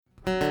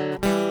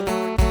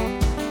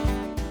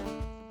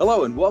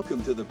Hello and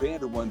welcome to the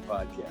Band of One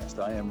podcast.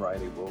 I am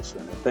Riley Wilson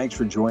and thanks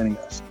for joining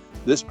us.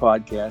 This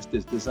podcast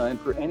is designed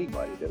for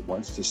anybody that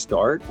wants to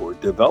start or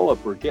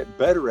develop or get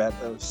better at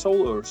a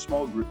solo or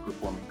small group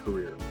performing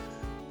career.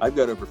 I've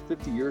got over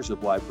 50 years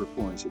of live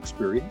performance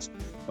experience,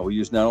 and we'll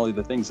use not only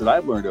the things that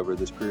I've learned over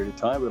this period of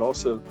time, but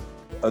also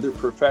other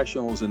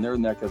professionals in their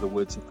neck of the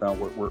woods have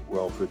found what worked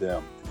well for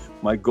them.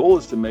 My goal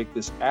is to make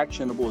this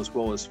actionable as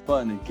well as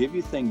fun and give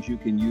you things you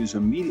can use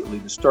immediately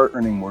to start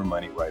earning more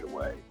money right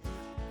away.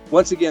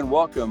 Once again,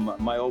 welcome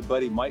my old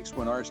buddy, Mike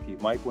Swinarski.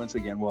 Mike, once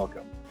again,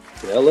 welcome.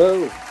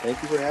 Hello.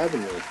 Thank you for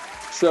having me.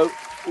 So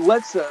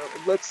let's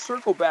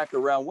circle back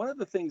around. One of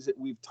the things that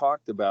we've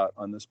talked about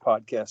on this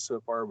podcast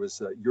so far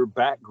was your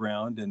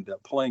background and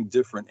playing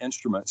different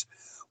instruments.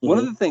 One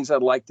of the things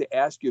I'd like to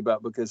ask you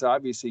about, because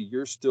obviously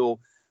you're still,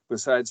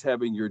 besides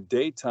having your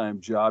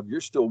daytime job,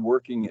 you're still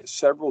working at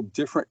several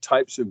different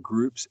types of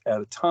groups at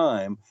a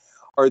time.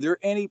 Are there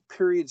any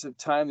periods of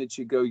time that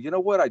you go, you know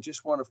what, I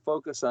just want to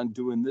focus on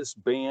doing this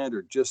band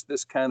or just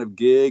this kind of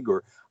gig,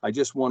 or I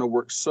just want to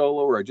work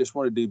solo, or I just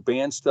want to do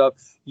band stuff?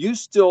 You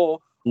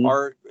still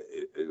are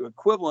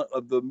equivalent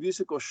of the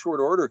musical short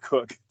order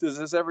cook. Does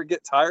this ever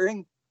get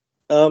tiring?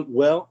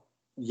 Well,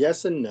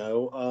 yes and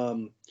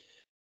no.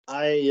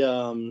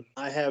 I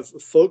have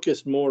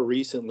focused more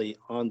recently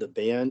on the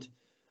band,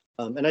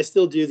 and I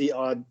still do the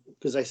odd,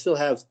 because I still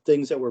have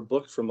things that were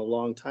booked from a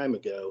long time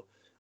ago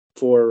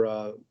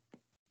for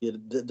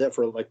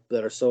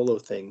that are solo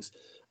things,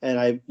 and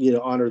I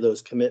honor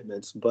those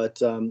commitments.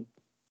 But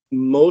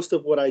most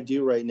of what I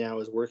do right now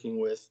is working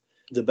with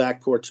the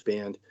Back Porch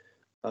Band,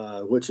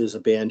 which is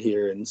a band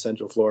here in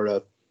Central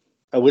Florida,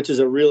 which is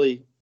a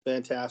really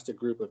fantastic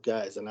group of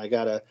guys, and I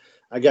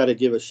gotta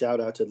give a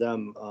shout out to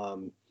them.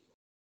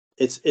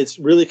 It's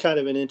really kind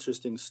of an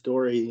interesting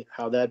story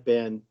how that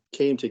band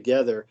came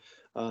together.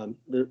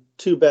 They're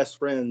two best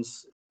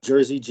friends,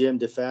 Jersey Jim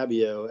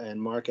DeFabio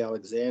and Mark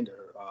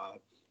Alexander.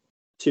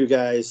 Two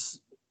guys,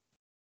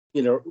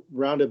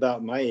 round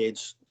about my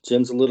age.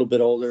 Jim's a little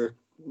bit older.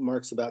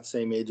 Mark's about the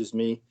same age as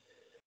me.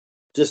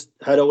 Just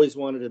had always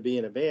wanted to be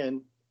in a band,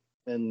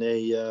 and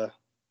they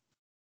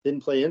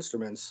didn't play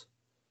instruments.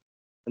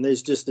 And they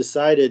just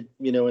decided,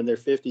 in their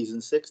 50s and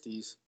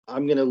 60s,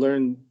 I'm going to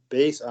learn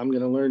bass, I'm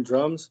going to learn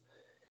drums,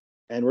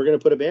 and we're going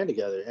to put a band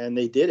together. And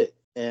they did it.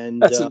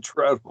 And that's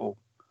incredible.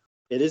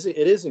 It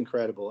is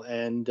incredible.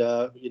 And,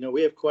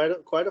 we have quite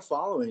a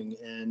following.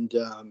 And,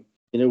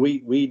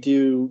 we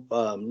do,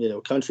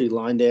 country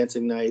line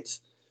dancing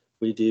nights.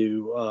 We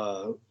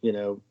do,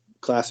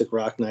 classic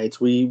rock nights.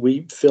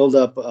 We filled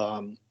up,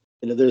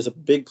 there's a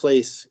big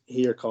place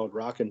here called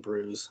Rock and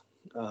Brews,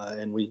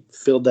 and we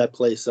filled that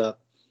place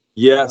up.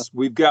 Yes,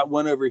 we've got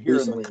one over here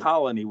recently. In the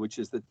Colony, which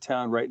is the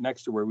town right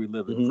next to where we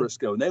live in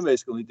Frisco. And they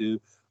basically do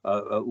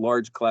a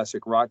large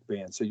classic rock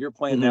band. So you're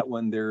playing that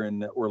one there in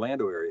the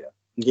Orlando area.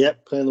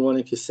 Yep, playing the one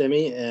in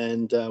Kissimmee,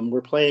 and we're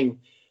playing.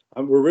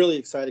 We're really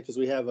excited because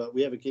we have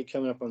a gig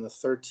coming up on the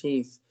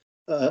 13th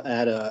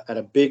at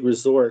a big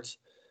resort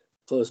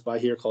close by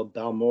here called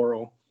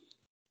Balmoral.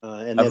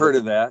 And I've heard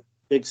of that.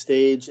 Big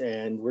stage,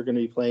 and we're going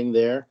to be playing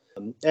there.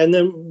 And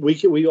then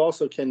we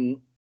also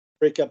can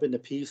break up into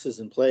pieces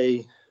and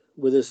play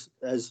with us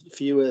as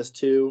few as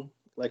two,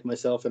 like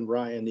myself and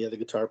Ryan, the other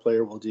guitar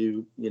player, will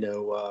do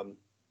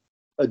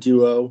a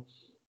duo,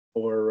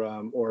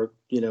 or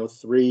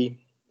three.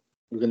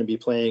 We're going to be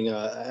playing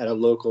at a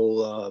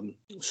local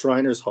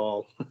Shriners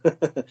Hall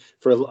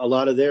for a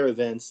lot of their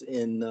events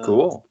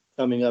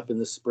coming up in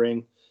the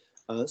spring.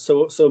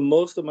 So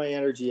most of my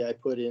energy I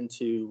put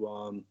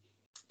into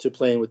to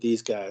playing with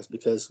these guys,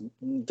 because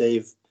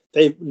they've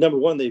number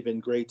one, they've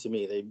been great to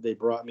me. They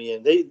brought me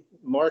in.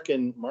 Mark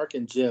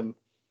and Jim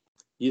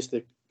used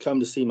to come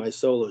to see my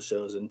solo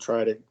shows and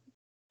try to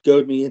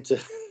goad me into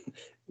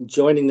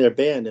joining their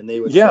band, and they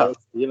would say,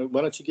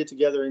 why don't you get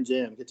together and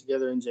jam,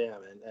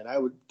 and I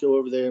would go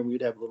over there and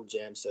we'd have little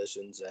jam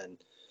sessions,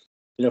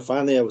 and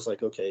finally I was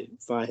like, okay,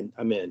 fine,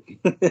 I'm in.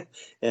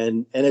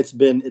 and it's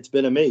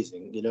been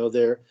amazing.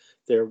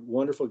 They're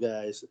wonderful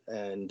guys,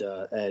 and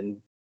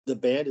the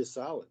band is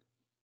solid.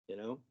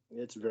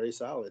 It's very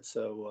solid.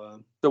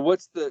 So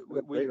what's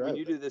when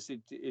you do this,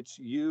 it's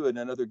you and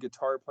another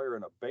guitar player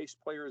and a bass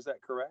player, is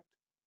that correct?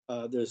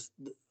 There's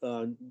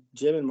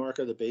Jim and Mark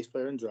are the bass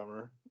player and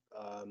drummer.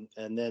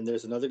 And then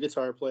there's another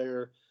guitar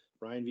player,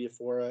 Ryan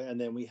Villafora,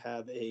 and then we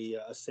have a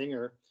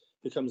singer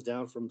who comes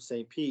down from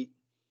St. Pete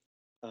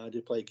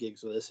to play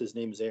gigs with us. His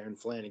name is Aaron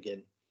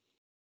Flanagan,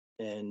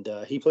 and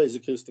he plays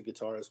acoustic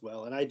guitar as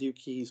well. And I do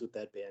keys with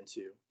that band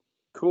too.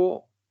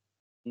 Cool.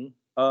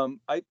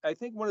 I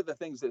think one of the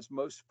things that's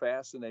most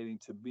fascinating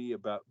to me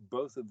about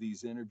both of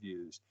these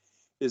interviews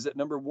is that,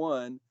 number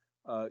one,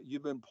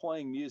 you've been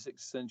playing music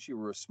since you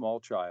were a small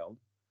child.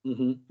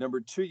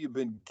 Number two, you've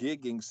been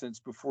gigging since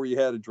before you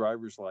had a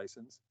driver's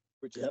license,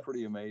 which is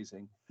pretty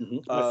amazing.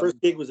 My first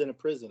gig was in a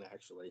prison,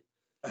 actually.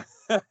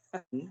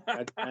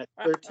 At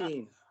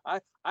 13.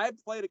 I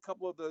played a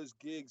couple of those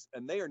gigs,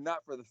 and they are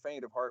not for the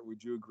faint of heart.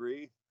 Would you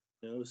agree?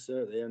 No,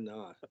 sir, they are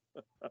not.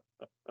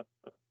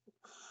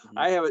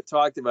 I haven't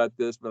talked about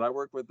this, but I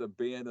worked with a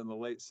band in the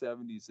late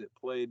 '70s that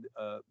played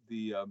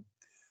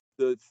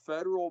the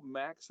federal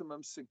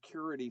maximum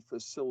security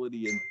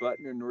facility in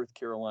Butner, North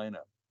Carolina.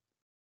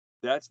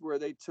 That's where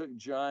they took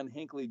John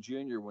Hinckley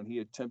Jr. when he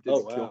attempted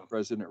to kill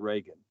President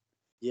Reagan.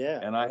 Yeah.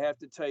 And I have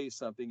to tell you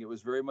something. It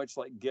was very much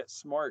like Get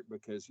Smart,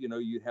 because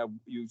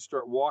you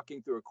start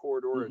walking through a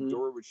corridor, a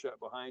door would shut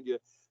behind you.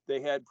 They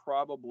had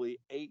probably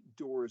 8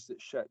 doors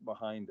that shut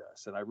behind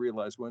us, and I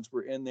realized once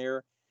we're in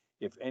there,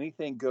 if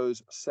anything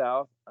goes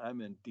south,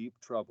 I'm in deep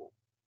trouble.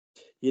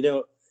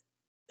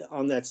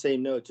 On that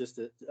same note, just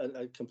a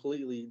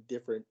completely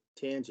different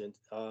tangent.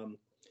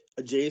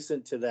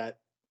 Adjacent to that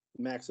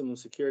maximum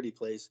security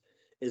place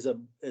is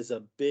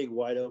a big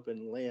wide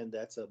open land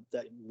that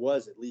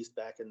was, at least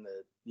back in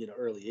the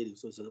early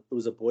 '80s, it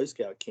was a Boy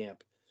Scout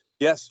camp.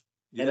 Yes.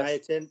 And I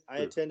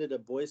attended a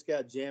Boy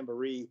Scout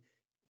jamboree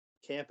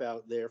camp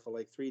out there for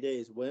like 3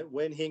 days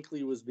when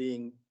Hinckley was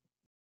being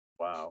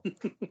Wow.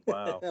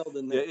 held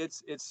in Yeah, there.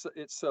 it's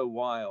so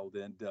wild.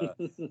 And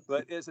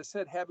but as I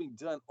said, having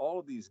done all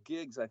of these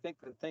gigs, I think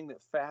the thing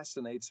that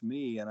fascinates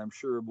me, and I'm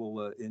sure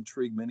will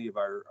intrigue many of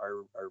our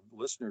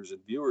listeners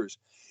and viewers,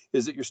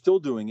 is that you're still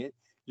doing it.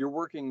 You're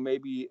working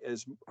maybe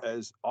as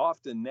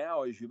often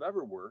now as you've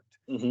ever worked,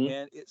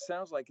 and it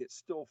sounds like it's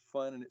still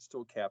fun and it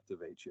still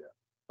captivates you.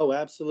 Oh,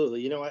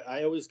 absolutely.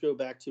 I always go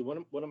back to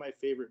one of my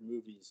favorite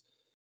movies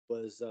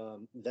was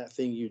That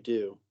Thing You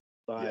Do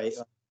by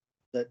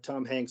that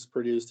Tom Hanks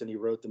produced, and he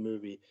wrote the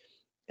movie.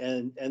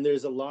 And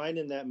there's a line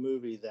in that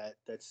movie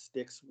that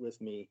sticks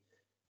with me,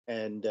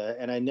 and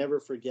I never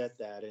forget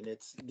that. And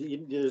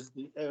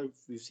if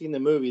you've seen the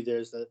movie,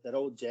 there's that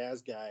old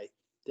jazz guy,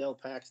 Del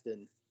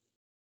Paxton,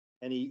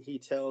 and he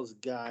tells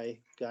Guy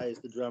is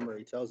the drummer.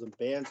 He tells him,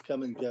 bands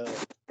come and go.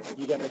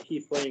 You got to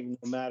keep playing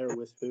no matter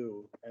with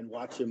who, and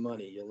watch your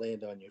money. You'll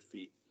land on your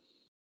feet.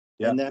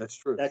 Yeah, and that's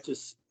true. That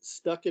just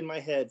stuck in my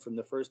head from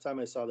the first time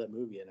I saw that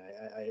movie, and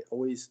I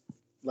always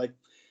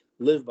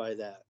live by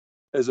that.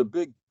 As a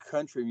big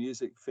country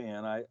music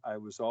fan, I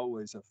was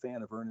always a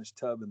fan of Ernest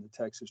Tubb and the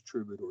Texas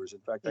Troubadours. In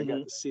fact, I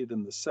got to see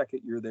them the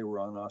second year they were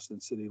on Austin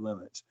City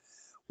Limits.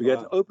 We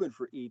got to open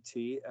for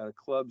E.T. at a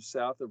club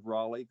south of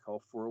Raleigh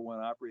called 401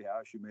 Opry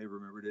House. You may have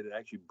remembered it. It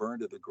actually burned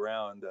to the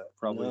ground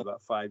probably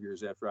about 5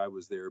 years after I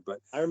was there.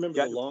 But I remember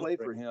got to play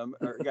for him,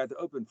 or got to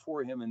open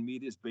for him and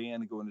meet his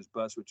band and go in his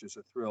bus, which is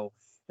a thrill.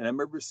 And I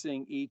remember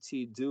seeing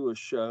E.T. do a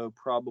show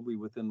probably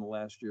within the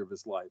last year of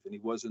his life, and he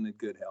wasn't in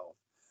good health.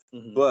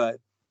 But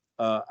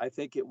I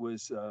think it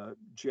was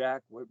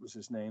Jack, what was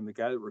his name? The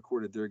guy that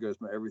recorded There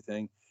Goes My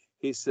Everything.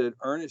 He said,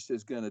 Ernest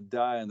is going to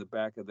die in the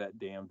back of that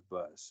damned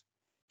bus.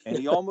 And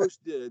he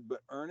almost did, but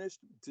Ernest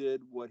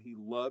did what he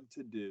loved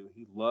to do.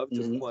 He loved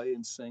to play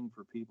and sing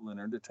for people and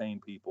entertain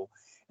people.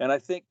 And I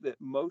think that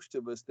most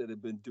of us that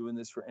have been doing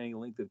this for any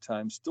length of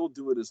time still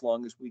do it as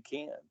long as we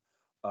can.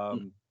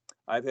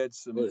 I've had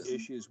some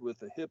issues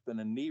with a hip and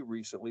a knee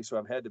recently, so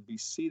I've had to be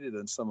seated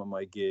on some of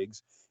my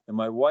gigs. And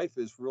my wife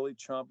is really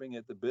chomping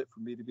at the bit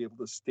for me to be able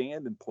to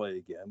stand and play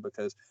again,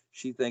 because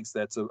she thinks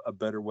that's a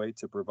better way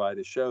to provide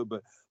a show.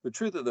 But the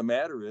truth of the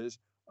matter is,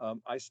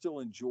 I still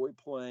enjoy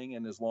playing,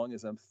 and as long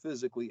as I'm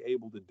physically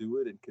able to do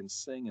it and can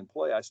sing and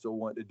play, I still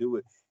want to do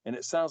it. And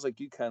it sounds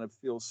like you kind of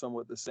feel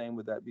somewhat the same.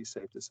 Would that be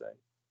safe to say?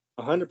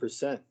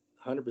 100%.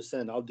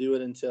 100%. I'll do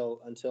it until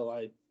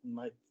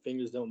my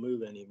fingers don't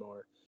move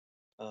anymore.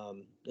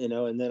 And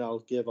then I'll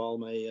give all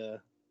my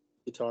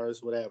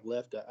guitars what I have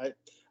left.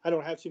 I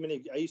don't have too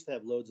many. I used to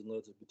have loads and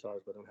loads of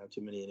guitars, but I don't have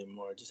too many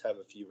anymore. I just have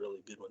a few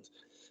really good ones.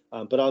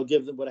 But I'll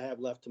give them what I have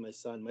left to my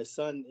son. My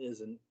son is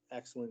an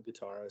excellent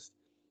guitarist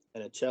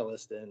and a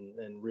cellist,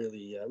 and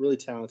really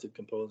talented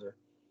composer.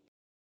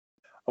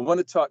 I want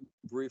to talk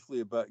briefly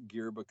about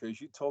gear, because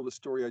you told a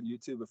story on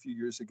YouTube a few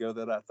years ago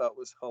that I thought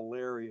was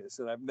hilarious,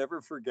 and I've never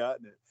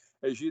forgotten it.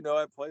 As you know,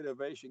 I played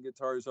Ovation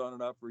guitars on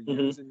and off for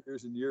years and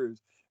years and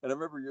years. And I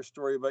remember your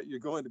story about you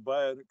going to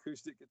buy an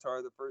acoustic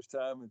guitar the first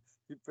time, and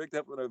you picked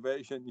up an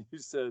Ovation. You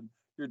said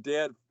your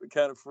dad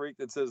kind of freaked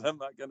and says, I'm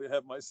not going to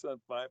have my son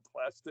buy a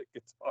plastic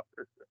guitar.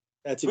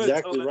 That's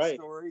exactly tell that right.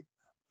 Story?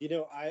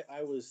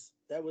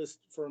 That was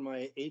for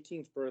my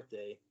 18th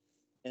birthday,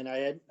 and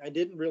I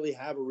didn't really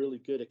have a really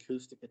good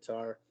acoustic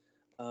guitar,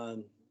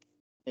 my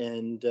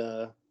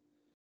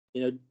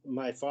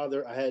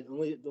father,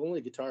 the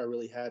only guitar I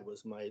really had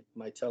was my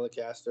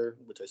Telecaster,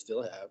 which I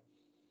still have,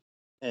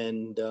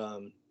 and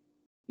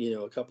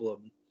a couple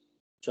of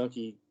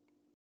junky,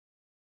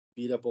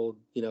 beat up old,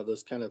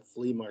 those kind of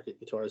flea market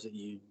guitars that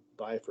you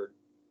buy for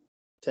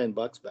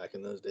 $10 back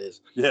in those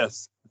days.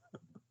 Yes.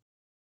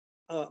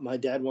 My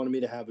dad wanted me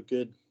to have a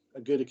good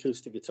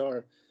acoustic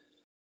guitar,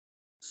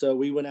 so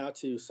we went out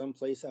to some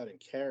place out in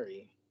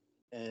Cary,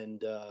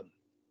 and I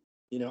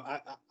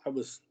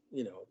was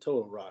a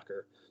total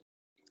rocker.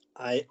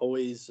 I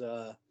always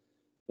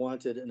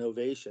wanted an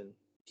Ovation.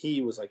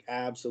 He was like,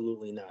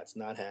 absolutely not, it's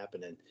not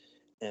happening.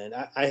 And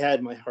I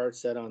had my heart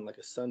set on like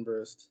a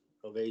Sunburst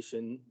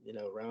Ovation,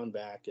 round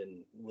back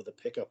and with a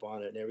pickup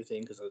on it and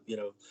everything. Because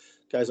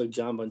guys like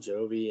John Bon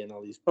Jovi and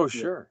all these Oh,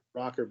 sure.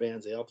 rocker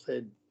bands, they all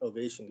played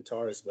Ovation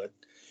guitars. But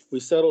we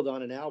settled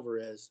on an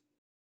Alvarez.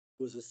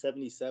 It was a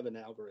 '77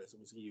 Alvarez. It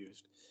was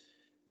used,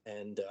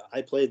 and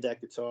I played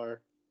that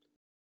guitar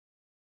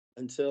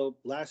until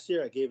last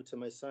year. I gave it to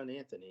my son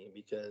Anthony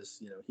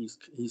because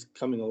he's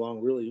coming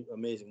along really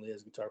amazingly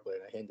as a guitar player.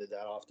 And I handed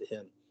that off to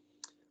him.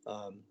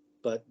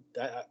 But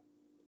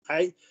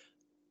I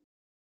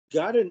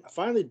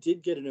finally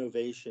did get an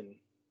Ovation.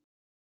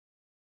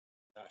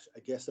 Gosh, I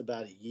guess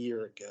about a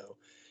year ago,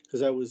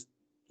 because I was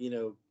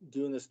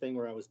doing this thing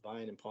where I was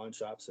buying in pawn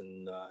shops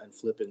and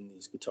flipping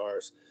these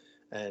guitars,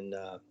 and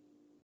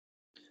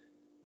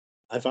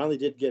I finally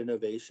did get an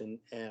Ovation,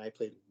 and I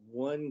played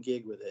one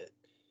gig with it,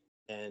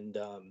 and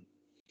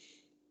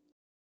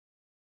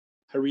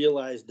I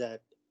realized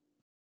that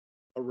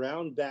a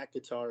round back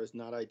guitar is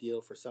not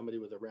ideal for somebody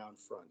with a round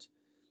front.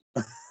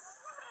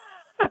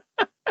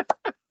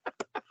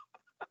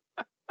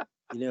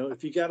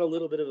 If you got a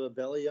little bit of a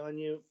belly on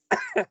you,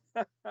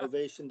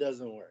 Ovation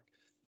doesn't work.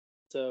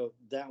 So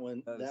that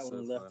one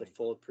left the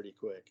fold pretty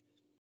quick.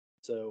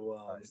 So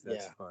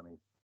that's funny.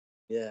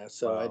 Yeah,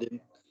 so wow.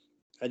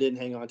 I didn't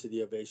hang on to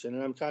the Ovation,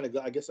 and I'm kind of,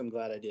 I guess I'm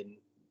glad I didn't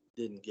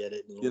get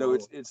it.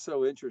 It's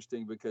so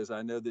interesting because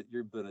I know that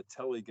you've been a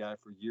Telly guy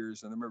for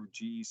years, and I remember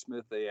G.E.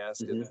 Smith. They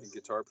asked a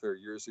guitar player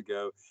years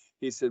ago.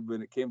 He said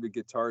when it came to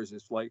guitars,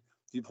 it's like,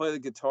 do you play the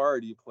guitar or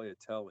do you play a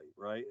Telly?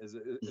 Right?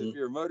 If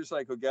you're a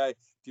motorcycle guy,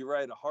 do you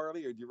ride a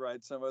Harley or do you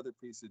ride some other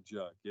piece of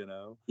junk?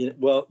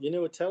 Well,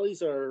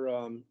 Tellys are.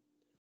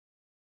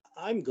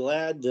 I'm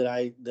glad that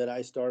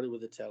I started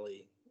with a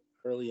Telly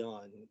early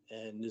on,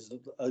 and there's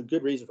a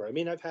good reason for it. I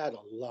mean, I've had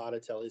a lot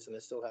of Tellys, and I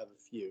still have a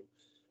few,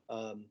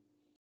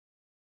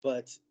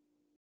 but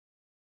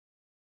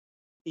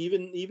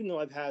even though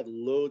I've had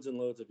loads and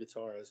loads of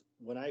guitars,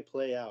 when I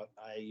play out,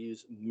 I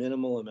use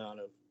minimal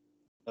amount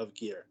of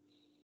gear.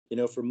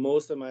 For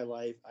most of my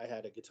life, I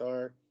had a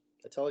guitar,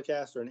 a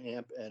Telecaster, an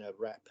amp, and a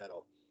Rat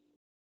pedal.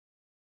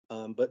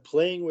 But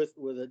playing with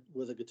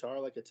a guitar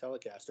like a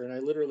Telecaster, and I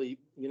literally,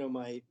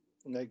 my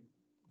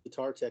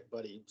guitar tech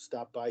buddy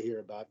stopped by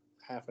here about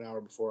half an hour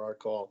before our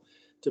call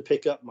to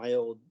pick up my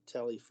old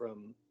Telly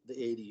from the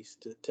 '80s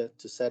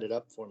to set it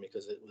up for me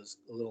because it was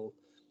a little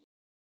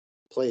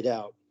played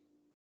out.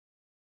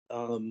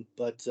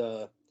 But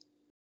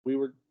we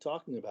were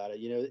talking about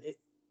it.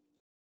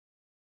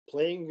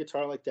 Playing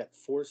guitar like that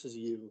forces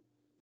you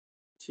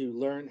to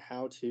learn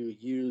how to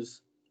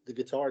use the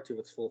guitar to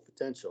its full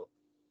potential.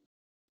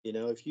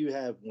 If you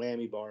have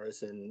whammy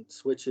bars and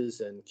switches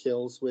and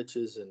kill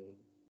switches and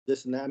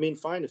this and that, I mean,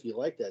 fine if you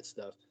like that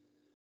stuff,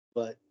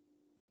 but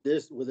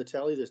with a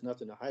Telly, there's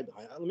nothing to hide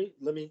behind.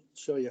 Let me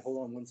show you.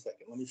 Hold on one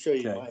second. Let me show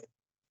you my.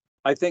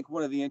 I think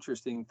one of the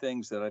interesting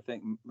things that I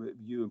think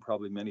you and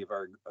probably many of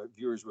our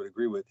viewers would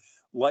agree with,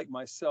 like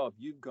myself,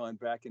 you've gone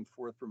back and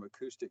forth from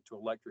acoustic to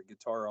electric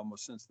guitar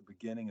almost since the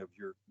beginning of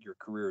your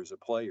career as a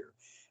player.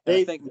 And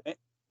I think,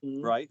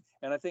 right?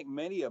 And I think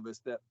many of us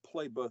that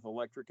play both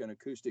electric and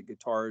acoustic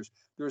guitars,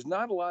 there's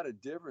not a lot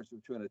of difference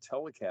between a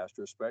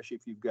Telecaster, especially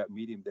if you've got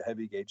medium to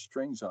heavy gauge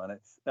strings on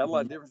it. Not a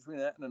lot of difference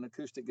between that and an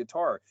acoustic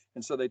guitar.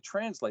 And so they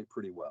translate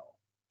pretty well.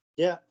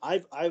 Yeah,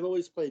 I've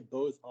always played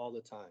both all the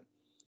time.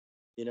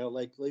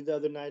 Like the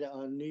other night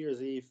on New Year's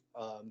Eve,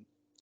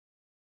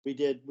 we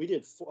did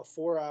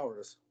 4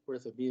 hours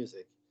worth of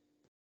music,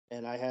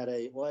 and I had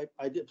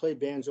I did play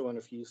banjo on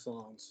a few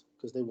songs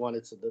because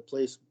the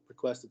place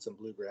requested some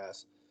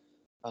bluegrass,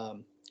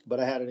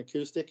 but I had an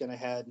acoustic and I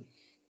had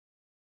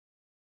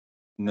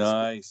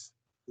nice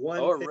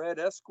a red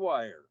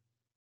Esquire,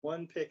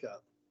 one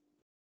pickup,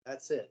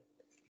 that's it,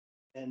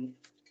 and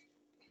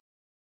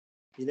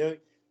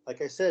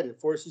like I said, it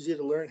forces you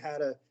to learn how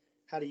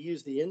to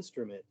use the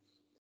instrument.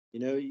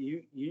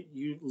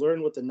 You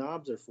learn what the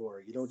knobs are for.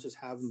 You don't just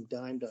have them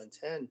dimed on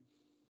 10.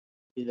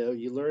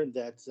 You learn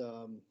that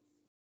you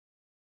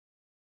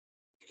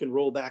can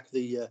roll back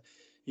you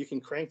can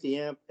crank the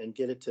amp and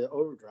get it to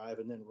overdrive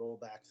and then roll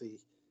back the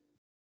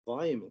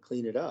volume and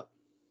clean it up.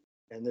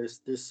 And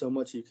there's so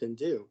much you can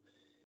do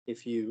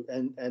if you,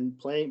 and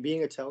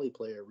being a Telly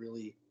player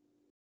really,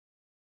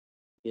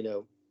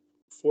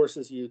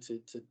 forces you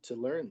to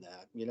learn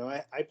that.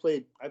 I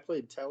played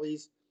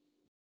Tellys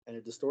and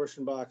a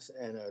distortion box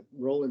and a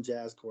Roland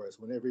jazz chorus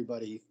when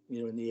everybody,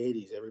 in the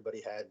 '80s,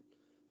 everybody had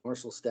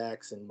Marshall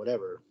Stacks and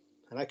whatever,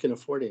 and I couldn't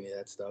afford any of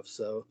that stuff.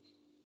 So,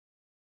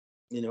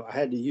 I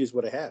had to use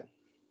what I had.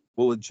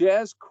 Well, a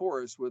jazz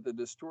chorus with a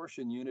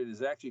distortion unit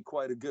is actually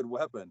quite a good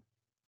weapon.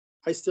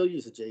 I still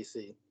use a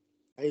JC.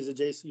 I use a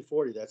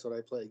JC40. That's what I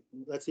play.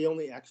 That's the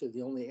only amp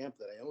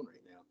that I own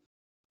right now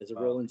is a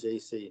Roland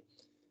JC,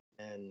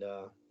 and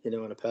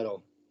and a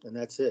pedal, and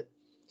that's it.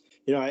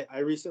 I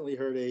recently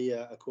heard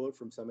a quote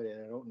from somebody,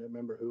 and I don't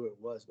remember who it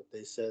was, but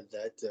they said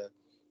that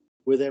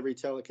with every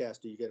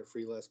Telecaster, you get a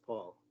free Les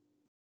Paul.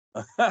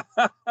 I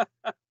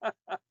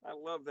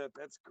love that.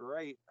 That's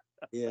great.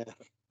 Yeah,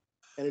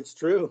 and it's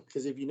true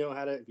because if you know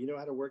how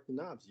to work the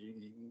knobs, you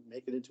can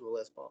make it into a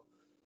Les Paul.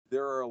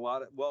 there are a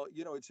lot of, well,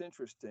 it's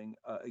interesting.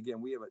 Again,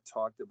 we haven't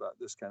talked about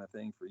this kind of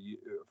thing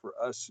for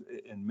us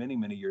in many,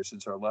 many years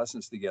since our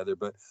lessons together.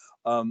 But,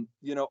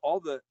 all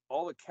the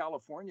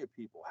California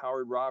people,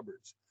 Howard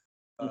Roberts,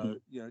 Hmm.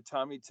 Tommy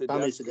Tommy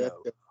Tedesco,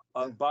 Tedesco.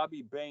 Yeah.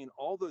 Bobby Bain,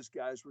 all those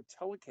guys were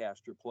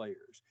Telecaster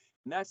players.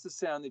 And that's the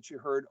sound that you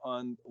heard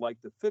on like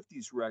the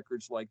 50s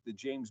records, like the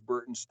James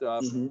Burton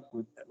stuff Hmm.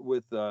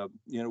 with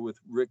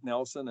Rick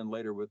Nelson and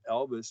later with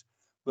Elvis.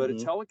 But a Hmm.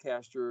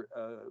 Telecaster,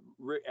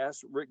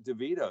 asked Rick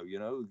DeVito,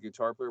 the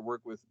guitar player,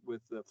 worked with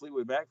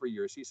Fleetwood Mac for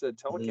years. He said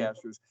Hmm.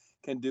 Telecasters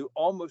can do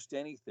almost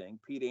anything.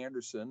 Pete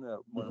Anderson,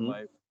 one of Hmm.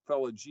 my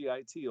fellow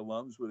GIT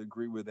alums, would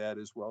agree with that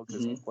as well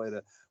because he Hmm. played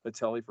a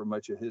Tele for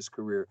much of his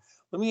career.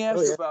 Let me Oh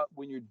ask you yeah. about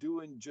when you're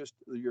doing just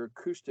your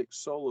acoustic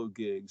solo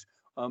gigs.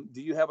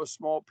 Do you have a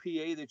small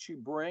PA that you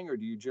bring, or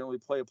do you generally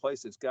play a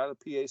place that's got a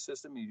PA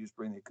system and you just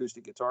bring the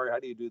acoustic guitar? How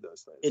do you do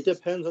those It things?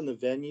 depends on the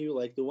venue.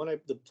 Like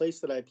the place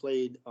that I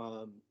played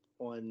on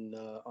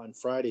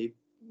Friday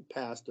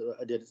past,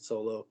 I did it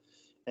solo,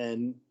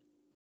 and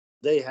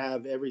they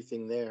have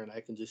everything there, and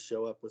I can just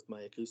show up with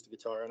my acoustic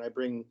guitar, and I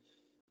bring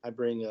a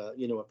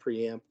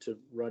preamp to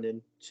run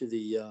into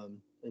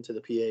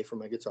the PA for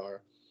my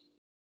guitar,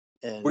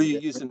 What are you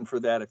and using for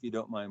that, if you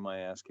don't mind my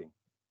asking?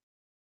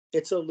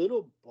 it's a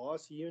little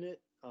Boss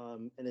unit,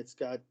 and it's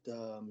got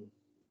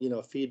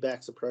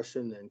feedback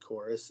suppression and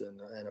chorus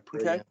and a Okay.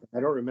 preamp. I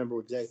don't remember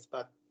exactly. It's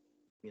about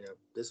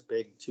this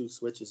big, two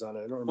switches on it.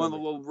 I don't One of the remember.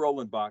 little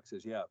rolling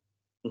boxes, yeah.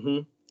 Hmm.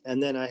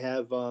 And then I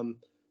have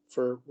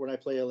for when I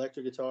play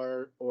electric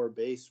guitar or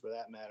bass for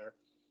that matter,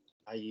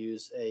 I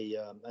use a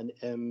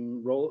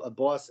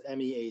Boss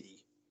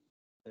ME80,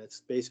 and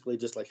it's basically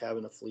just like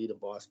having a fleet of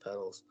Boss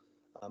pedals.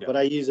 Yeah. But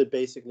I use it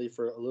basically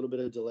for a little bit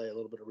of delay, a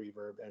little bit of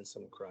reverb, and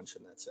some crunch,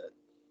 and that's it.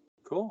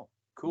 Cool.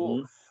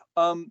 Cool.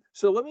 Hmm.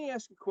 So let me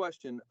ask you a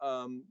question.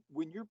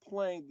 When you're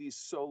playing these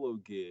solo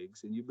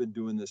gigs, and you've been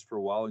doing this for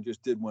a while and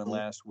just did one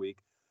last week,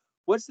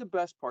 what's the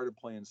best part of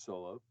playing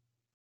solo?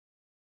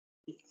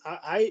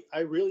 I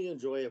really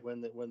enjoy it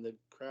when the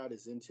crowd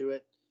is into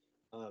it.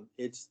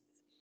 It's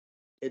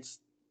it's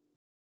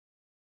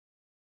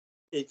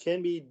it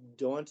can be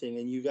daunting,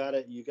 and you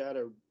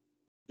gotta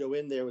go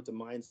in there with the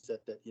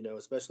mindset that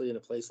especially in a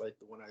place like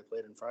the one I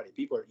played on Friday,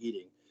 people are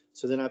eating,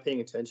 so they're not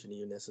paying attention to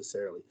you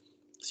necessarily.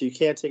 So you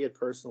can't take it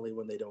personally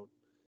when they don't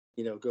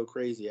go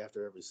crazy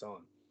after every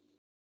song.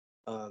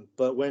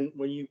 But when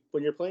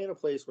you're playing a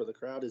place where the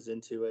crowd is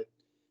into it,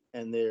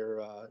 and they're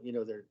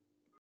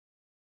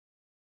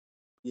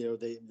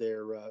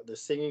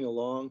singing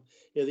along.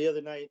 The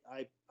other night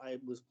I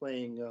was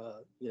playing.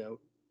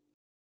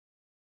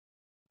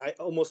 I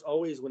almost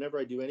always, whenever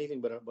I do anything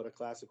but a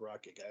classic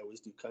rock gig, I always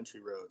do Country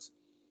Roads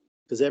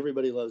because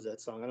everybody loves that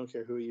song. I don't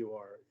care who you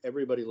are,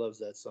 everybody loves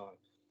that song.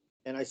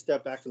 And I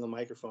stepped back from the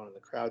microphone, and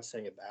the crowd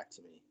sang it back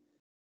to me,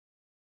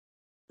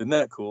 Isn't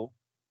that cool?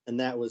 and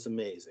that was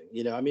amazing.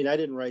 I mean, I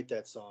didn't write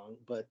that song,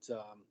 but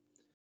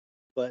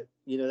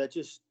that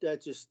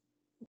just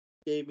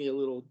gave me a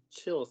little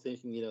chill,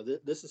 thinking,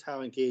 this is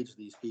how engaged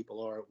these people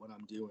are at what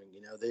I'm doing.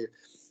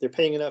 They're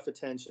paying enough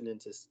attention and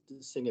to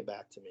sing it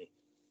back to me,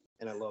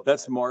 and I love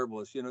That's that.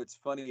 marvelous. It's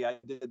funny. I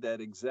did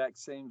that exact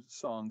same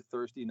song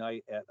Thursday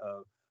night at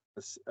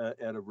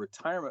a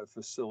retirement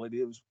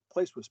facility.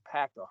 Place was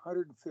packed,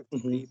 150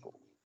 Hmm. people,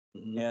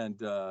 Hmm. and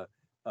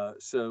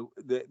so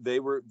they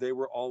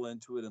were all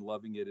into it and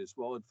loving it as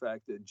well. In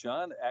fact,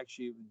 John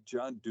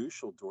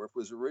Dusseldorf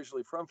was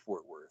originally from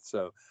Fort Worth,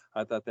 so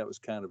I thought that was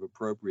kind of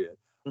appropriate.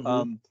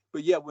 Hmm.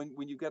 But yeah,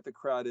 when you get the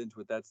crowd into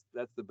it, that's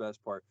the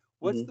best part.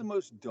 What's Hmm. the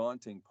most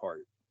daunting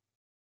part?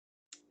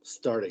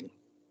 Starting,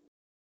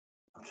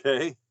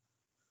 Okay,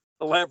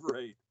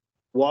 elaborate.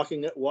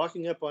 walking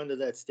up onto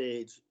that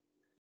stage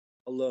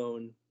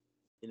alone,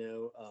 you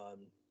know,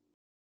 um,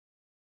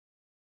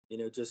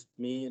 just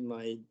me and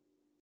my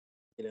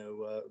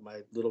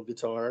little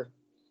guitar,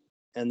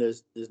 and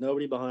there's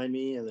nobody behind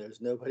me, and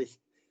there's nobody,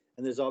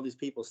 and there's all these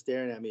people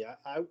staring at me.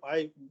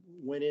 I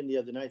went in the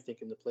other night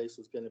thinking the place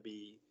was gonna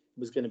be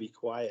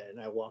quiet, and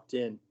I walked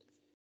in,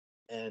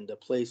 and the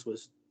place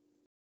was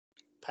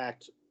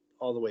packed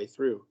all the way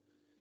through.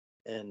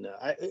 And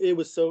it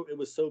was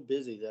so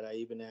busy that I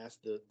even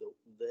asked the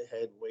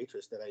head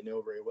waitress that I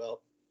know very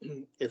well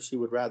if she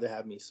would rather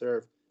have me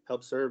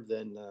help serve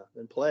than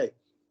play.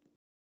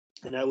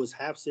 And I was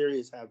half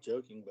serious, half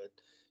joking, but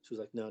she was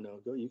like, "No,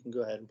 no, go. You can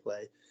go ahead and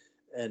play."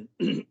 And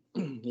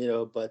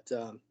but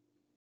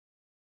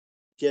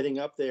getting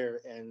up there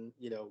and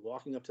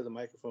walking up to the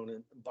microphone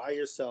and by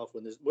yourself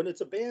when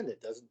it's a band,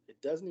 it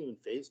doesn't even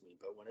faze me.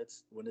 But when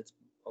it's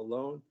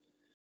alone,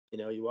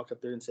 you walk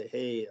up there and say,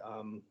 "Hey,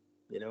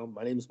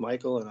 my name is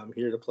Michael, and I'm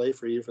here to play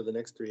for you for the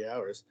next 3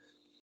 hours."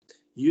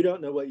 You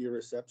don't know what your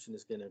reception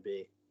is going to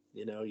be.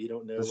 You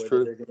don't know That's whether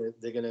true.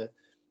 they're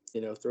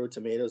gonna throw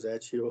tomatoes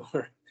at you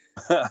or.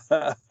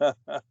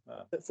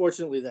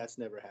 Fortunately, that's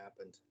never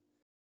happened.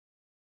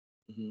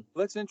 Hmm.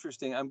 That's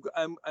interesting.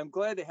 I'm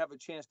glad to have a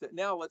chance to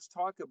now. Let's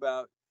talk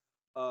about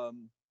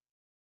um,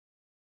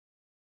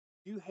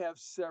 you have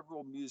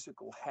several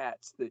musical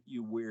hats that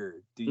you wear.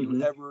 Do you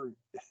Hmm. ever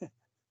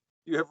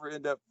you ever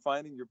end up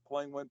finding you're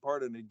playing one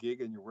part in a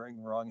gig and you're wearing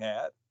the wrong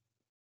hat?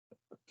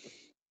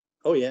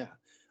 Oh yeah.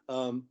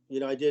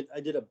 I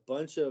did a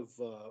bunch of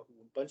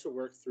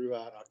work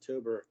throughout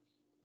October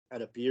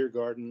at a beer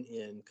garden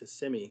in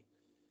Kissimmee,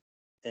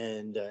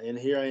 and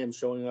here I am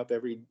showing up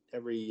every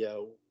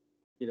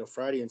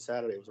Friday and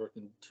Saturday. I was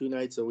working 2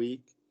 nights a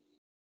week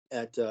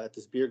at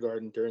this beer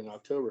garden during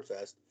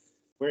Oktoberfest,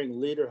 wearing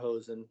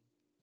lederhosen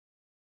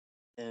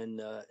and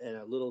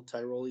a little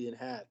Tyrolean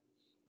hat.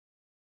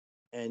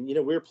 And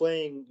we're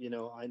playing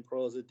Ein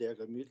Prose der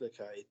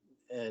Gemütlichkeit,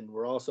 and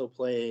we're also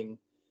playing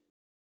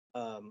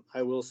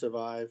I Will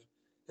Survive.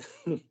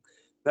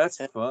 That's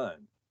And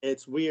fun.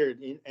 it's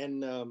weird,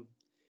 and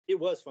it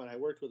was fun. I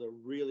worked with a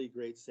really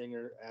great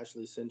singer,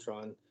 Ashley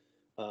Cintron.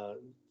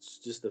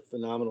 Just a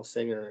phenomenal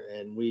singer,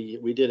 and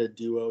we did a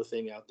duo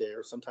thing out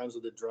there. Sometimes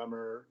with a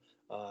drummer,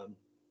 um,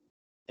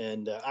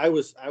 and I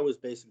was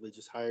basically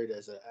just hired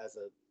as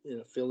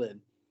a fill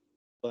in,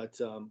 but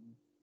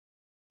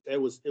it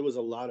was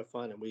a lot of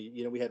fun, and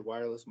we had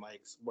wireless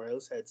mics,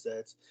 wireless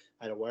headsets.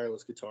 I had a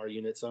wireless guitar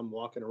unit, so I'm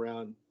walking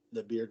around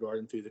the beer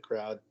garden through the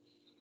crowd,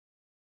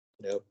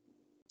 you know,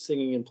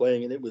 singing and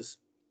playing, and it was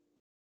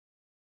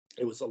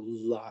a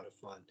lot of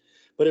fun.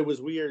 But it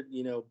was weird,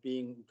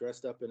 being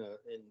dressed up in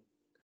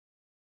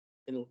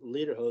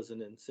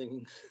lederhosen and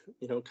singing,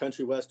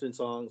 country western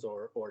songs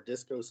or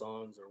disco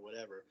songs or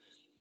whatever.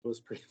 It was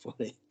pretty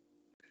funny.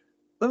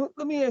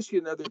 Let me ask you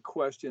another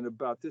question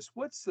about this.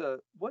 What's the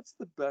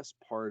best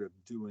part of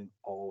doing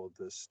all of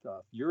this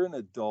stuff? You're an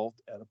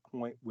adult at a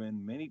point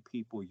when many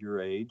people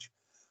your age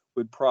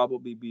would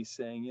probably be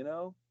saying,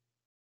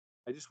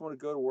 I just want to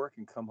go to work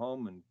and come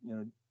home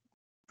and,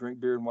 drink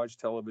beer and watch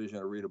television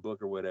or read a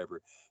book or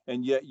whatever.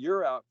 And yet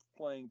you're out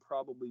playing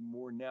probably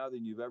more now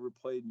than you've ever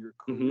played in your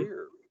Hmm.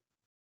 career.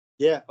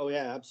 Yeah. Oh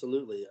yeah,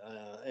 absolutely.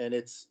 And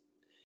it's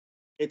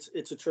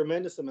a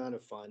tremendous amount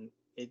of fun.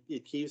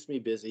 It keeps me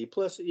busy.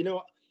 Plus, you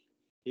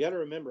got to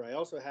remember, I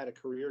also had a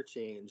career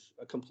change,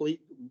 a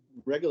complete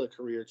regular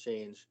career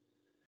change.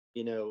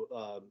 You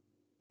know,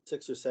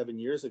 6 or 7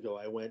 years ago,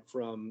 I went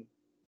from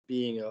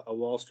being a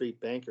Wall Street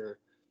banker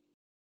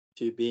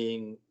to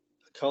being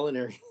a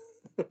culinary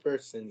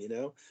person.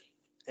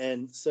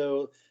 And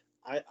so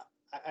I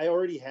I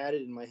already had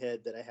it in my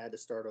head that I had to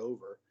start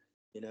over.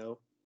 You know,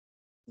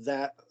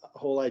 that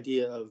whole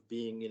idea of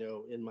being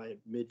in my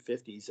mid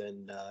 50s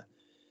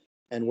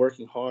and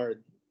working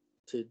hard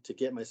to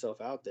get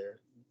myself out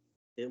there.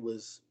 It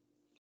was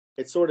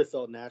it sort of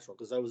felt natural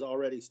because I was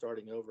already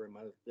starting over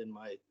in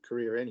my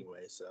career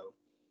anyway. So.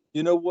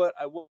 You know what?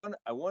 I want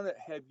to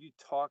have you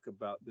talk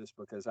about this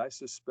because I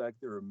suspect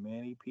there are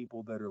many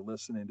people that are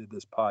listening to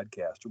this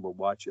podcast or will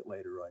watch it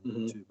later on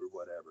Hmm. YouTube or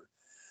whatever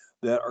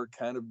that are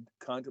kind of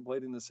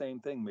contemplating the same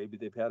thing. Maybe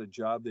they've had a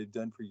job they've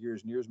done for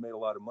years and years, made a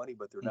lot of money,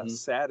 but they're not Hmm.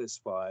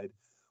 satisfied.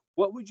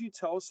 What would you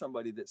tell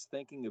somebody that's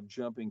thinking of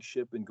jumping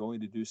ship and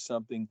going to do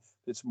something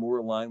that's more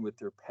aligned with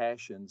their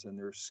passions and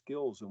their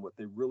skills and what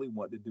they really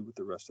want to do with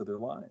the rest of their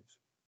lives?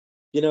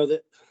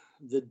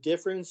 The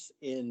difference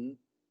in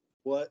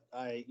what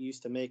I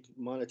used to make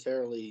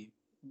monetarily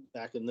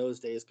back in those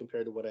days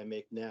compared to what I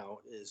make now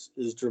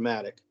is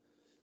dramatic.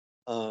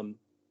 Um,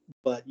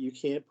 but you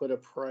can't put a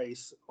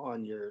price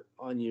on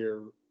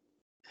your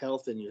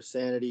health and your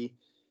sanity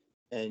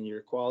and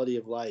your quality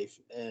of life,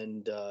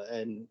 and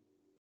and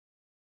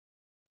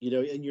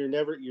you're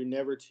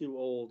never too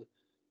old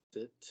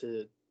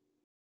to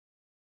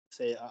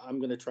say I'm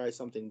going to try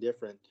something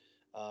different.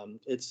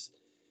 It's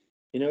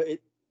you know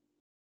it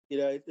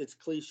it's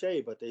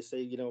cliche, but they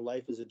say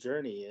life is a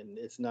journey, and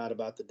it's not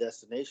about the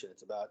destination.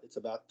 It's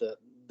about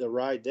the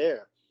ride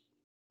there.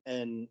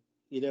 And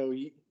you know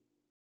you,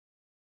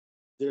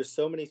 there's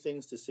so many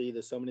things to see.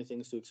 There's so many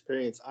things to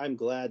experience. I'm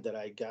glad that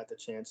I got the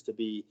chance to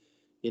be.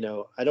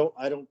 I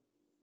don't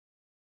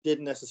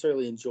didn't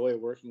necessarily enjoy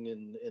working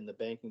in the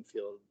banking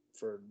field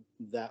for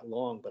that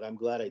long, but I'm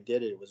glad I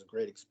did it. It was a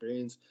great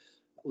experience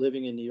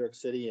living in New York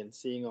City and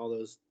seeing all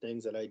those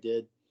things that I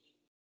did.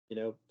 You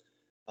know,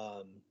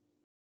 um,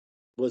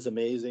 was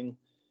amazing.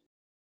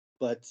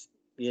 But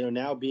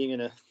now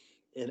being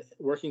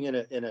working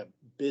in a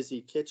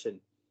busy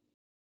kitchen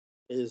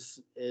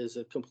is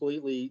a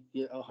completely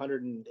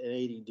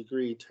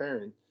 180-degree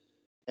turn,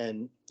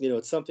 and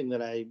it's something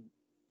that I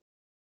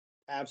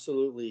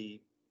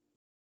absolutely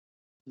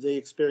the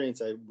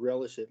experience. I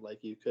relish it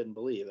like you couldn't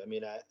believe. I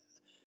mean,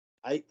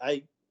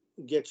 I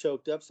get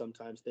choked up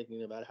sometimes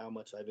thinking about how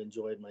much I've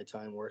enjoyed my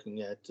time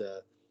working at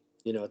the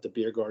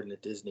beer garden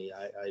at Disney.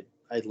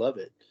 I love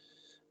it.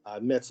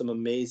 I've met some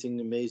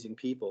amazing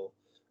people,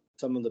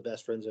 some of the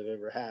best friends I've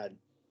ever had,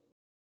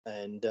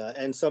 and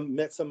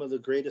met some of the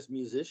greatest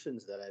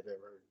musicians that I've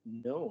ever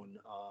known.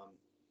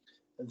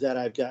 That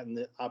I've gotten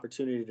the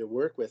opportunity to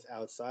work with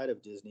outside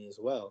of Disney as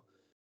well.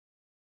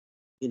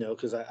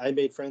 Because I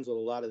made friends with a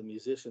lot of the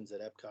musicians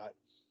at Epcot,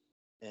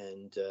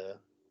 and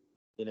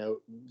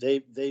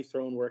they've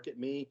thrown work at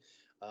me.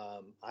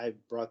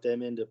 I've brought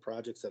them into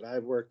projects that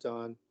I've worked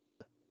on.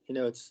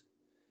 It's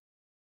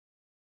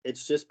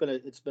it's just been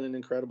an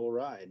incredible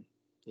ride.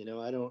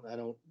 I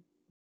don't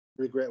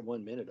regret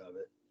 1 minute of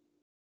it.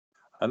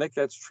 I think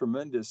that's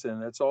tremendous.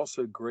 And that's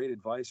also great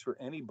advice for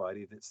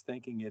anybody that's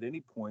thinking at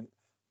any point,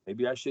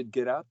 maybe I should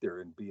get out there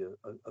and be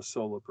a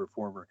solo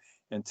performer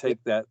and Yeah.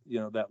 take that,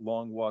 that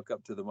long walk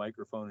up to the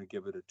microphone and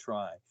give it a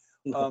try.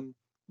 Um,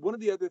 One of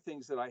the other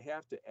things that I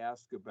have to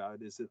ask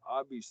about is that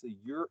obviously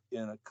you're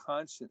in a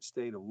constant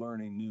state of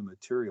learning new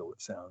material,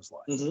 it sounds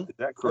like. Hmm. Is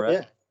that Oh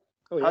correct? yeah.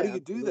 Oh How do yeah. you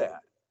do Absolutely.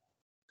 that?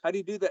 How do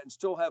you do that and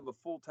still have a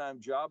full-time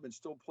job and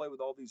still play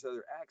with all these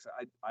other acts?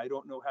 I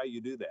don't know how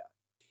you do that.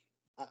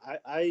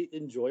 I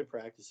enjoy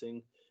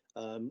practicing.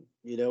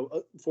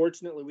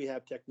 Fortunately, we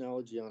have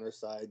technology on our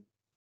side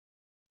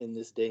in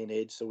this day and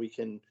age, so we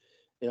can,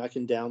 I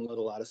can download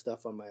a lot of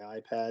stuff on my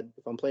iPad.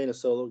 If I'm playing a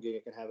solo gig,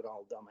 I can have it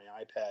all on my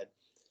iPad.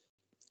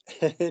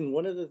 And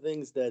one of the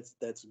things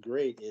that's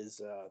great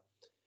is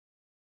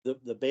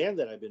the band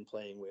that I've been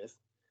playing with.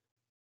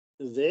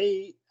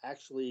 They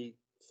actually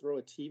throw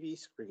a TV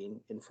screen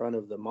in front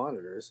of the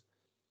monitors,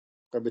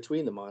 or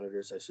between the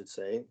monitors, I should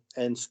say,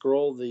 and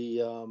scroll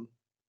the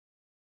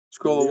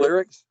Scroll the lyric,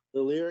 lyrics?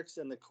 the lyrics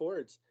and the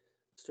chords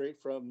straight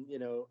from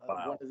one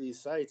Wow. of these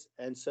sites.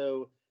 And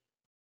so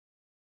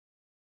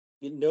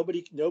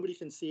nobody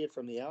can see it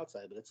from the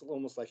outside, but it's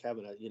almost like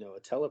having a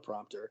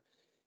teleprompter.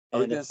 I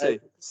was And going to say,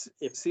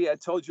 if see, I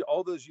told you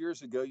all those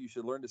years ago you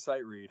should learn to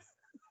sight read.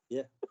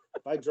 yeah,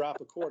 if I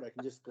drop a chord, I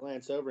can just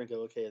glance over and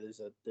go, okay,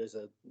 there's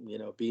a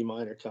B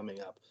minor coming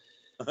up.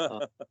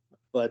 Uh,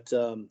 but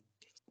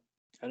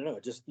I don't know,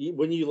 just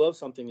when you love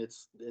something,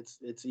 it's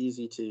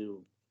easy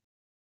to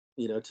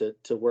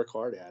to work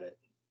hard at it.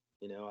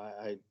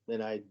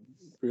 I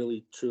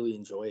really truly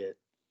enjoy it.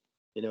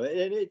 And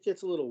it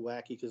gets a little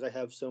wacky because I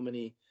have so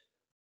many,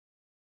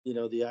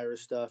 the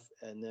Irish stuff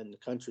and then the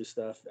country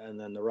stuff and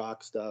then the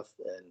rock stuff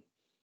and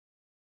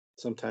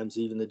sometimes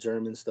even the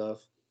German stuff.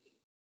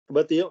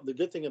 But the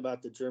good thing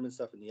about the German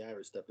stuff and the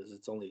Irish stuff is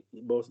it's only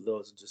both of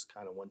those are just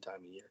kind of one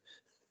time a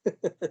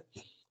year.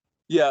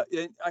 Yeah,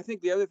 and I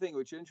think the other thing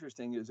which is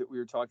interesting is that we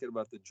were talking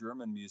about the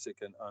German music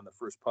on the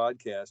first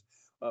podcast.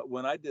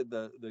 When I did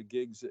the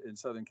gigs in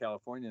Southern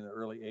California in the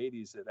early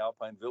 '80s at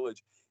Alpine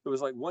Village, it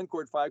was like one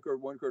chord, five chord,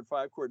 one chord,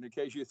 five chord, and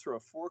occasionally you throw a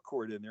four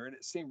chord in there, and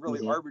it seemed really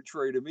Hmm.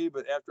 arbitrary to me.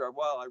 But after a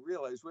while, I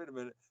realized, wait a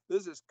minute,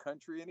 this is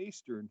country and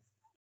Eastern.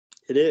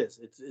 It is.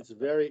 It's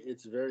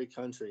very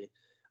country.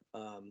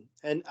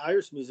 And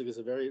Irish music is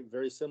a very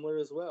very similar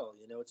as well.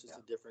 It's just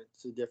Yeah,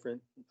 a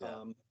different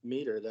yeah.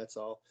 meter. That's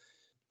all.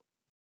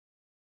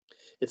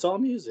 It's all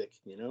music.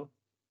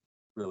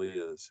 Really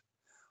is.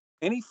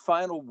 Any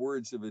final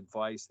words of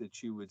advice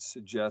that you would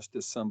suggest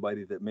to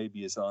somebody that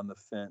maybe is on the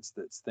fence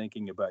that's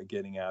thinking about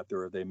getting out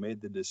there, or they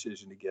made the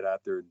decision to get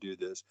out there and do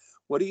this?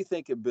 What do you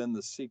think have been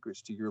the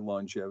secrets to your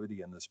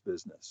longevity in this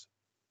business?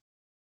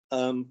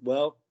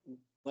 Well,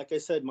 like I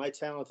said, my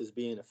talent is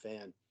being a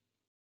fan.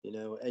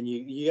 And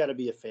you got to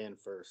be a fan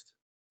first.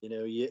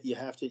 You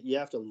have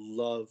to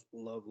love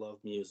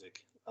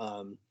music,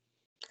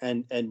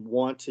 and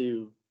want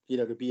to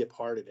be a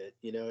part of it.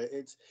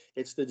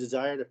 It's the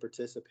desire to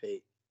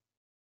participate.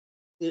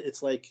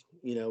 It's like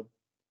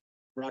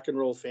rock and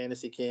roll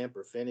fantasy camp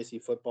or fantasy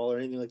football or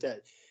anything like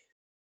that.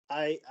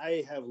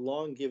 I have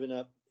long given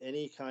up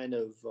any kind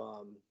of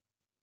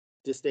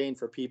disdain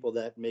for people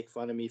that make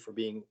fun of me for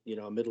being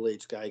a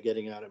middle-aged guy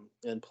getting out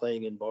and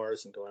playing in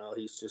bars and going, oh,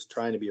 he's just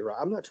trying to be a rock.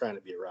 I'm not trying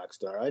to be a rock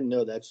star. I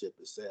know that ship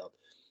has sailed.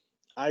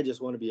 I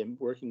just want to be a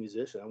working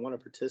musician. I want to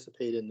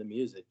participate in the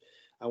music.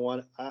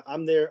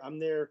 I'm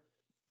there.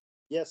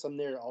 Yes, I'm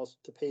there also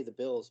to pay the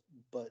bills,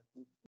 but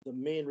the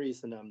main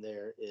reason I'm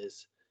there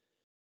is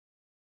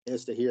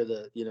to hear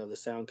the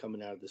sound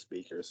coming out of the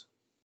speakers.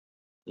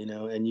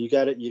 And you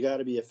got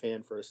to be a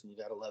fan first, and you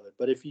got to love it.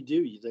 But if you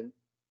do,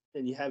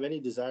 and you have any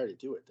desire to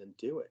do it, then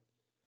do it.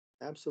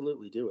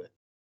 Absolutely do it.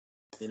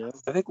 You know.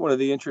 I think one of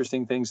the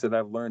interesting things that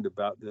I've learned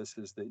about this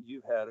is that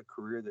you've had a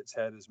career that's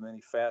had as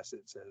many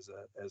facets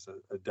as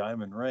a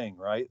diamond ring,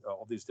 right?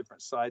 All these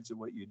different sides of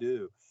what you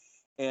do.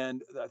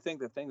 And I think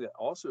the thing that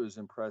also has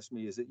impressed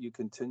me is that you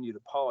continue to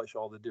polish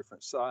all the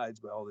different sides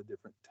by all the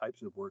different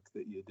types of work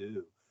that you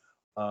do.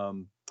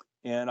 Um,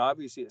 and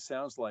obviously, it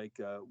sounds like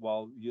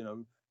while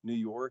New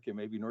York and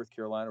maybe North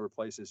Carolina were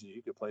places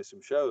you could play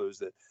some shows,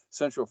 that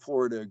Central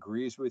Florida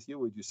agrees with you.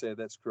 Would you say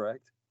that's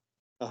correct?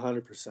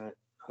 100%.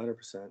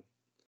 100%.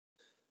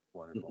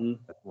 Wonderful. Hmm.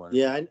 That's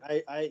Yeah,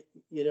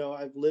 wonderful.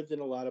 I've lived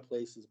in a lot of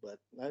places, but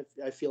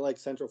I feel like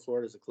Central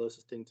Florida is the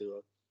closest thing to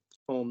a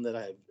home that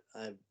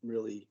I've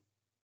really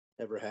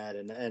ever had.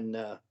 And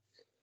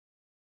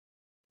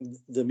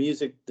the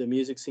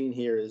music scene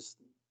here is,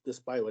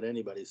 despite what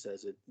anybody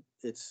says,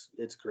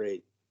 it's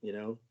great.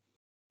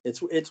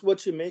 It's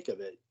what you make of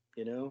it.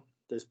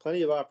 There's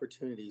plenty of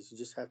opportunities. You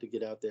just have to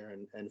get out there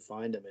and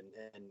find them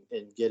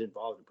and get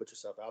involved and put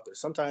yourself out there.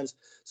 Sometimes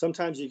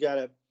you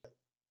gotta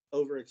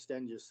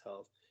overextend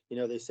yourself.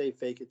 They say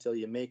fake it till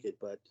you make it,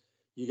 but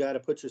you got to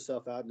put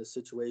yourself out into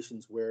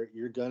situations where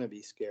you're gonna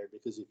be scared,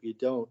 because if you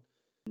don't,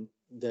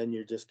 then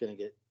you're just gonna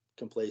get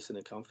complacent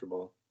and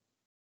comfortable.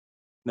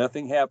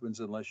 Nothing happens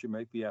unless you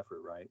make the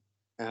effort, right?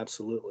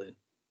 Absolutely.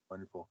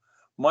 Wonderful.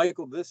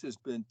 Michael, this has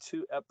been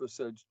 2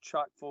 episodes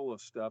chock full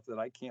of stuff that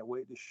I can't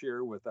wait to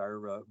share with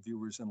our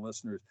viewers and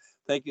listeners.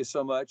 Thank you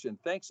so much. And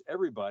thanks,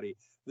 everybody.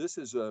 This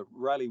is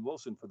Riley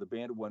Wilson for the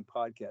Band of One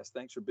podcast.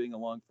 Thanks for being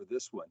along for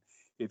this one.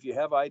 If you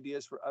have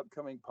ideas for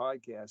upcoming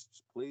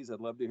podcasts, please, I'd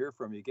love to hear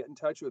from you. Get in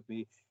touch with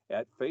me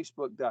at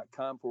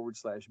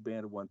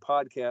facebook.com/Band of One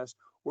podcast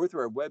or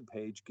through our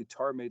webpage,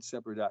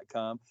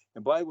 guitarmadesimpler.com.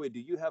 And by the way, do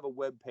you have a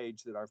web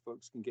page that our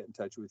folks can get in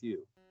touch with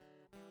you?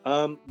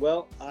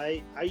 Well,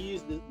 I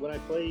use when I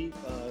play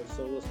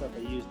solo stuff, I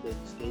use the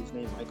stage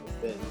name Michael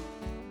Finn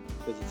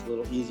because it's a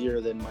little easier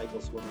than Michael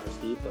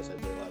Swinarski. Plus, I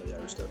play a lot of the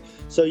other stuff.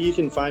 So you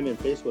can find me on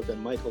Facebook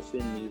on Michael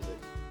Finn Music.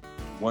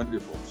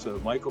 Wonderful. So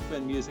Michael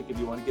Finn Music, if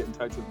you want to get in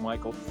touch with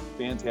Michael,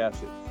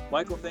 fantastic.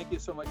 Michael, thank you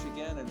so much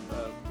again. And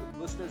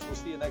listeners, we'll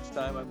see you next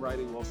time. I'm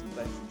Riley Wilson.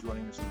 Thanks for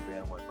joining us on the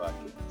Band of One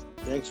podcast.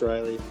 Thanks,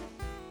 Riley.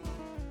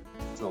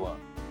 So long.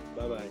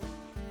 Bye-bye.